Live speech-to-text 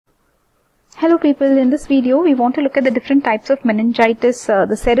Hello people, in this video we want to look at the different types of meningitis,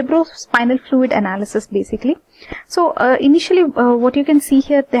 the cerebrospinal fluid analysis basically. So initially what you can see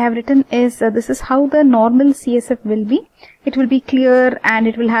here they have written is this is how the normal CSF will be. It will be clear and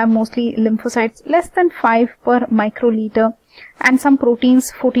it will have mostly lymphocytes less than 5 per microliter and some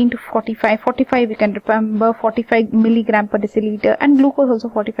proteins 14 to 45 you can remember 45 milligram per deciliter and glucose also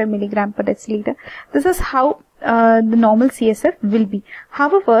 45 milligram per deciliter. This is how the normal CSF will be.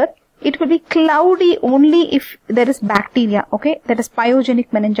 However, it will be cloudy only if there is bacteria, okay, that is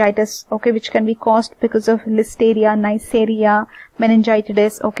pyogenic meningitis, okay, which can be caused because of Listeria, Neisseria,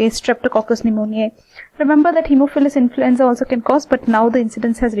 meningitis, okay, Streptococcus pneumoniae. Remember that Haemophilus influenza also can cause, but now the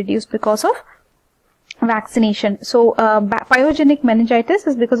incidence has reduced because of vaccination. So pyogenic meningitis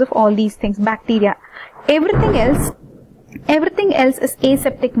is because of all these things, bacteria. Everything else is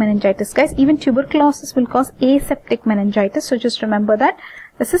aseptic meningitis, guys. Even tuberculosis will cause aseptic meningitis, so just remember that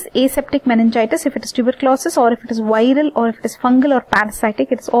this is aseptic meningitis if it is tuberculosis, or if it is viral, or if it is fungal or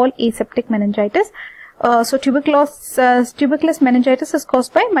parasitic, it's all aseptic meningitis. So tuberculous meningitis is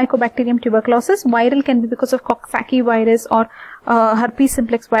caused by Mycobacterium tuberculosis. Viral can be because of Coxsackie virus or herpes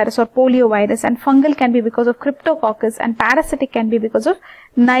simplex virus or polio virus, and fungal can be because of Cryptococcus, and parasitic can be because of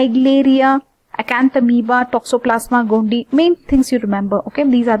Naegleria, Acanthamoeba, Toxoplasma gondii. Main things you remember, okay?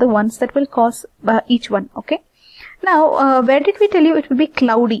 These are the ones that will cause each one, okay? Now, where did we tell you it will be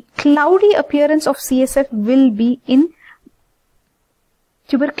cloudy? Cloudy appearance of CSF will be in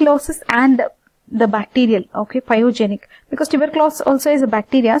tuberculosis and the bacterial, okay, pyogenic. Because tuberculosis also is a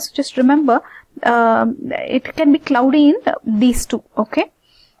bacteria, so just remember it can be cloudy in these two, okay?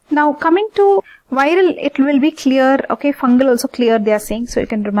 Now, coming to viral, it will be clear, okay, fungal also clear they are saying, so you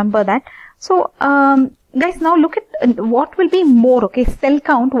can remember that. So, guys, now look at what will be more, okay, cell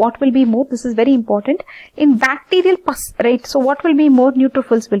count, what will be more, this is very important. In bacterial pus, right, so what will be more,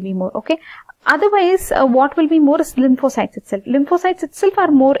 neutrophils will be more, okay. Otherwise, what will be more is lymphocytes itself. Lymphocytes itself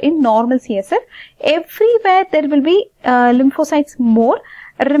are more in normal CSF. Everywhere there will be lymphocytes more.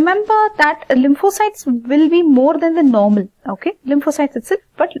 Remember that lymphocytes will be more than the normal, okay, lymphocytes itself,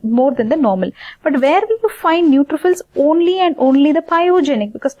 but more than the normal. But where will you find neutrophils? Only and only the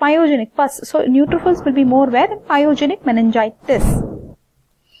pyogenic, because pyogenic pus, so neutrophils will be more where? In pyogenic meningitis.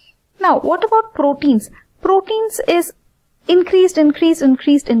 Now, what about proteins? Proteins is increased,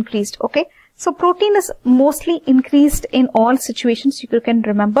 okay. So protein is mostly increased in all situations you can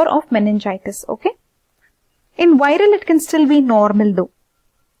remember of meningitis, okay. In viral, it can still be normal though.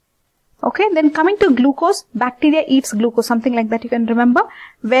 Okay, then coming to glucose, bacteria eats glucose, something like that you can remember.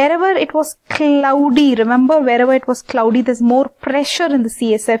 Wherever it was cloudy, remember wherever it was cloudy, there's more pressure in the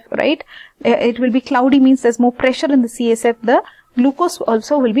CSF, right? It will be cloudy means there's more pressure in the CSF. The glucose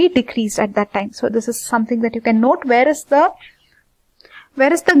also will be decreased at that time. So this is something that you can note. Where is the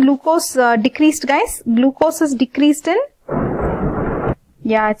glucose decreased, guys? Glucose is decreased in,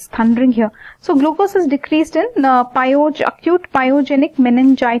 yeah, it's thundering here. So glucose is decreased in acute pyogenic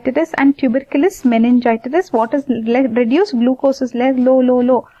meningitis and tuberculous meningitis. What is reduced? Glucose is less,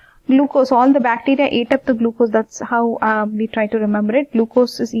 low. Glucose, all the bacteria ate up the glucose. That's how we try to remember it.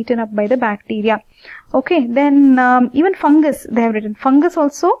 Glucose is eaten up by the bacteria. Okay, then even fungus, they have written. Fungus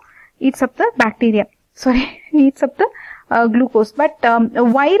also eats up the bacteria. Sorry, eats up the glucose. But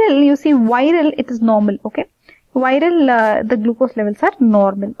viral, you see, viral, it is normal, okay. Viral, the glucose levels are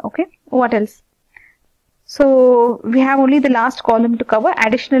normal, okay. What else? So, we have only the last column to cover,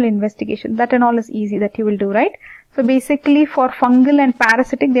 additional investigation. That and all is easy, that you will do, right? So, basically for fungal and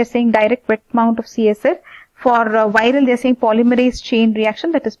parasitic, they are saying direct wet mount of CSF. For viral, they are saying polymerase chain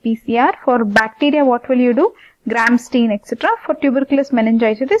reaction, that is PCR. For bacteria, what will you do? Gram stain, etc. For tuberculous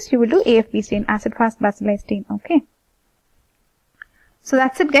meningitis, you will do AFB stain, acid fast bacilli stain, okay. So,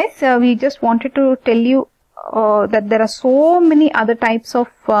 that's it, guys. We just wanted to tell you that there are so many other types of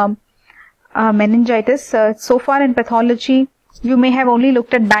meningitis. So far in pathology, you may have only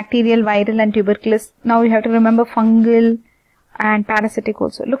looked at bacterial, viral and tuberculous. Now you have to remember fungal and parasitic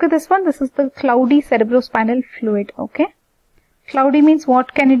also. Look at this one. This is the cloudy cerebrospinal fluid, okay. Cloudy means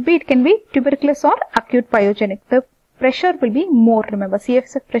what can it be? It can be tuberculous or acute pyogenic. The pressure will be more, remember.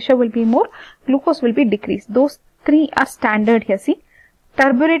 CSF pressure will be more. Glucose will be decreased. Those three are standard here, see.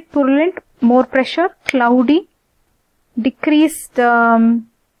 Turbulent, purulent, more pressure, cloudy, decreased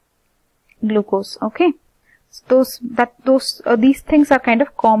glucose, okay. So these things are kind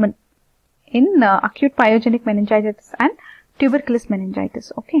of common in acute pyogenic meningitis and tuberculous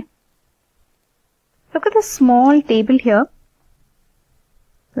meningitis, okay. Look at the small table here,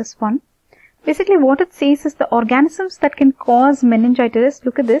 this one. Basically what it says is the organisms that can cause meningitis,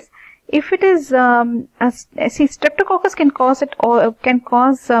 look at this. if it is, see, Streptococcus can cause it, or can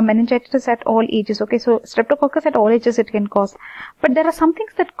cause meningitis at all ages. Okay, so Streptococcus at all ages it can cause, but there are some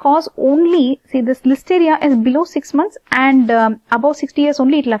things that cause only. See, this Listeria is below 6 months and above 60 years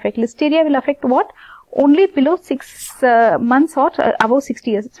only it will affect. Listeria will affect what? Only below 6 months or above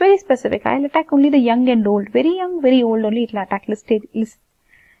 60 years. It's very specific. I'll attack only the young and old. Very young, very old only it will attack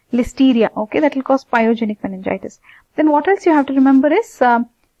Listeria. Okay, that will cause pyogenic meningitis. Then what else you have to remember is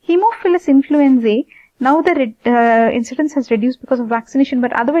Haemophilus influenzae. Now the incidence has reduced because of vaccination,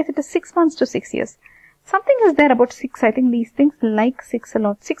 but otherwise it is 6 months to 6 years. Something is there about 6. I think these things like 6 a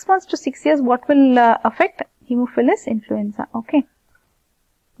lot. 6 months to 6 years, what will affect? Haemophilus influenza. Okay.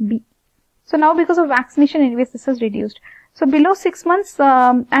 B. So now because of vaccination, anyways, this is reduced. So below 6 months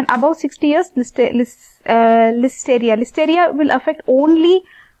and above 60 years, Listeria. Listeria will affect only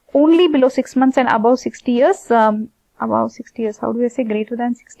below 6 months and above 60 years. Above 60 years, how do I say greater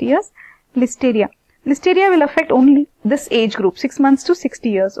than 60 years? Listeria. Listeria will affect only this age group, 6 months to 60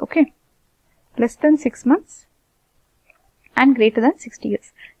 years, okay? Less than 6 months and greater than 60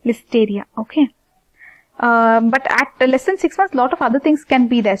 years. Listeria, okay? But at less than 6 months, lot of other things can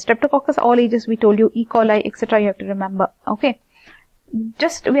be there. Streptococcus, all ages, we told you, E. coli, etc. You have to remember, okay?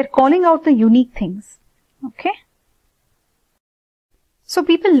 Just, we are calling out the unique things, okay? So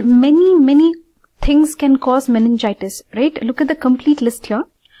people, many things can cause meningitis, right? Look at the complete list here.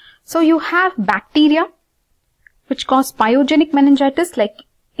 So you have bacteria which cause pyogenic meningitis, like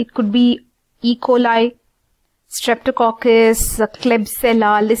it could be E. coli, Streptococcus,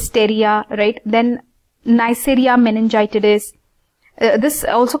 Klebsiella, Listeria, right? Then Neisseria meningitidis. This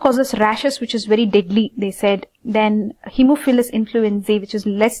also causes rashes, which is very deadly, they said. Then Haemophilus influenzae, which is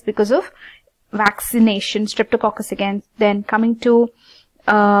less because of vaccination. Streptococcus again. Then coming to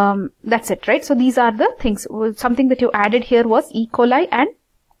that's it, right? So these are the things. Something that you added here was E. coli and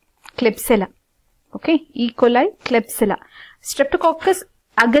Klebsiella. Okay, E. coli, Klebsiella. Streptococcus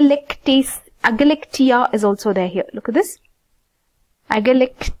agalactiae is also there here. Look at this.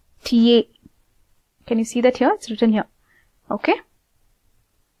 Agalactiae. Can you see that here? It's written here. Okay.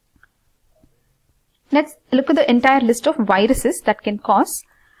 Let's look at the entire list of viruses that can cause.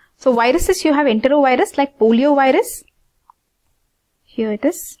 So viruses, you have enterovirus like poliovirus. Here it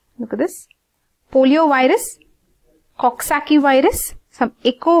is. Look at this. Poliovirus, Coxsackie virus, some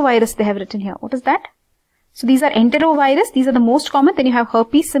echovirus they have written here. What is that? So these are enterovirus. These are the most common. Then you have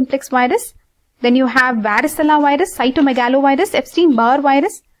herpes simplex virus. Then you have varicella virus, cytomegalovirus, Epstein-Barr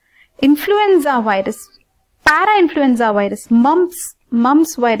virus, influenza virus, parainfluenza virus,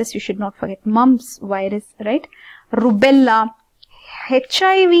 mumps virus, you should not forget, mumps virus, right? Rubella,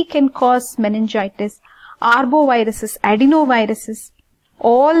 HIV can cause meningitis, arboviruses, adenoviruses,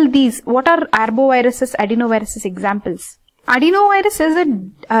 all these. What are arboviruses, adenoviruses examples? Adenovirus is a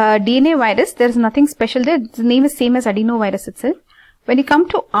DNA virus. There is nothing special there. The name is same as adenovirus itself. When you come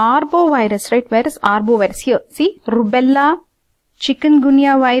to arbovirus, right, where is arbovirus? Here, see, rubella,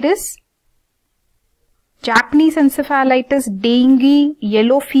 chikungunya virus, Japanese encephalitis, dengue,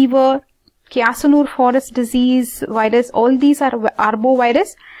 yellow fever, Kiasunur forest disease virus, all these are arbovirus.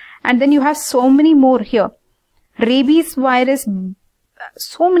 And then you have so many more here. Rabies virus,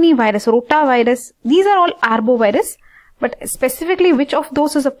 so many virus, rotavirus, these are all arbovirus. But specifically which of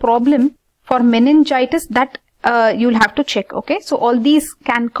those is a problem for meningitis, that you'll have to check, okay? So all these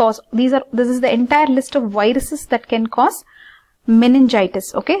can cause, this is the entire list of viruses that can cause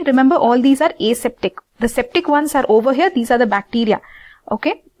meningitis, okay? Remember, all these are aseptic. The septic ones are over here. These are the bacteria,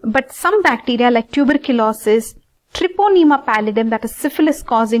 okay? But some bacteria like tuberculosis, Treponema pallidum, that is syphilis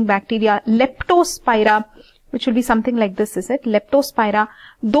causing bacteria, Leptospira, which will be something like this, is it? Leptospira.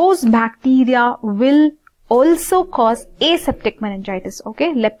 Those bacteria will also cause aseptic meningitis,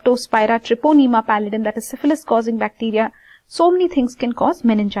 okay? Leptospira, Treponema pallidum, that is syphilis causing bacteria. So many things can cause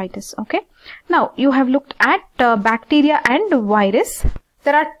meningitis, okay? Now, you have looked at bacteria and virus.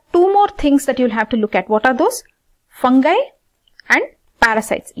 There are two more things that you'll have to look at. What are those? Fungi and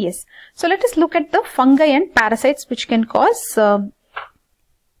parasites, yes. So, let us look at the fungi and parasites which can cause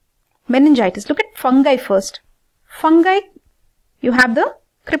meningitis. Look at fungi first. Fungi, you have the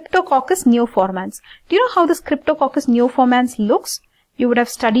Cryptococcus neoformans. Do you know how this Cryptococcus neoformans looks? You would have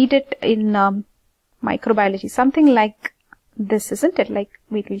studied it in microbiology. Something like this, isn't it? Like,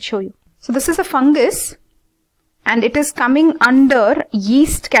 wait, we'll show you. So, this is a fungus and it is coming under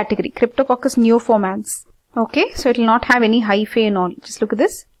yeast category, Cryptococcus neoformans. Okay, so it will not have any hyphae and all. Just look at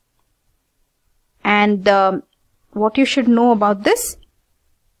this. And what you should know about this,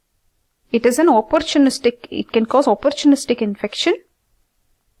 it is an opportunistic, it can cause opportunistic infection.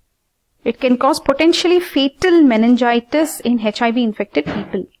 It can cause potentially fatal meningitis in HIV infected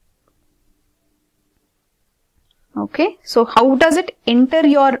people. Okay, so how does it enter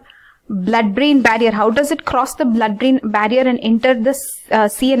your blood-brain barrier? How does it cross the blood-brain barrier and enter the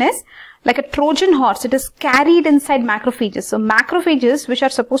CNS? Like a Trojan horse, it is carried inside macrophages. So macrophages, which are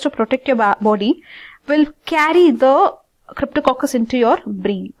supposed to protect your body, will carry the Cryptococcus into your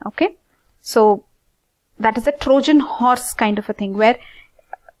brain. Okay, so that is a Trojan horse kind of a thing, where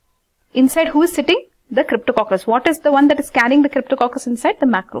inside who is sitting? The Cryptococcus. What is the one that is carrying the Cryptococcus inside? The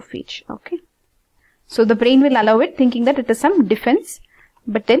macrophage. Okay, so the brain will allow it, thinking that it is some defense,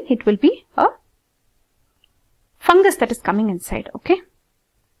 but then it will be a fungus that is coming inside. Okay,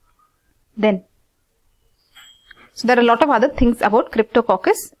 then so there are a lot of other things about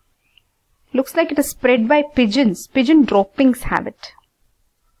Cryptococcus. Looks like it is spread by pigeons. Pigeon droppings have it.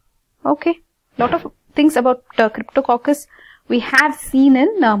 Okay, lot of things about Cryptococcus we have seen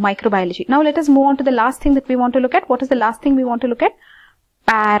in microbiology. Now let us move on to the last thing that we want to look at. What is the last thing we want to look at?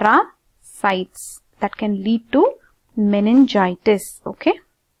 Parasites that can lead to meningitis. Okay,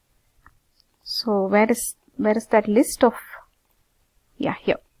 so where is that list of, yeah,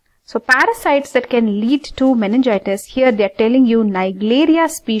 here. So parasites that can lead to meningitis, here they are telling you Naegleria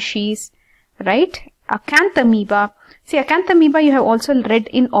species, right? Acanthamoeba. See, Acanthamoeba you have also read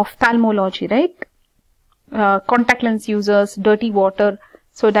in ophthalmology, right? Contact lens users, dirty water,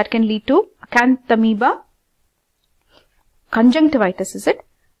 so that can lead to Acanthamoeba conjunctivitis, is it?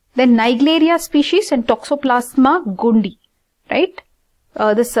 Then Naegleria species and Toxoplasma gondii, right?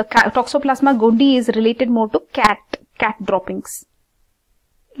 This Toxoplasma gondii is related more to cat droppings.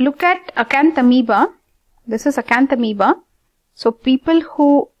 Look at Acanthamoeba. This is Acanthamoeba. So people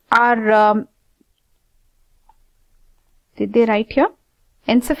who are, did they write here?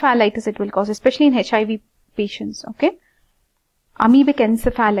 Encephalitis it will cause, especially in HIV patients. Okay, amoebic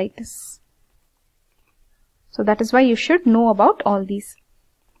encephalitis. So that is why you should know about all these.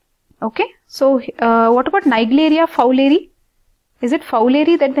 Okay, so what about Naegleria fowleri? Is it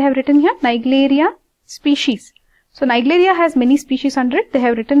fowleri that they have written here? Naegleria species. So Naegleria has many species under it. They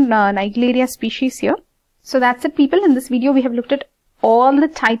have written Naegleria species here. So that's it, people. In this video we have looked at all the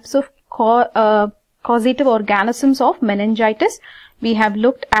types of causative organisms of meningitis. We have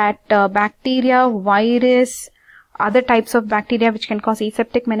looked at bacteria, virus, other types of bacteria which can cause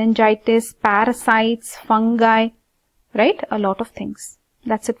aseptic meningitis, parasites, fungi, right? A lot of things.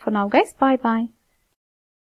 That's it for now, guys. Bye bye.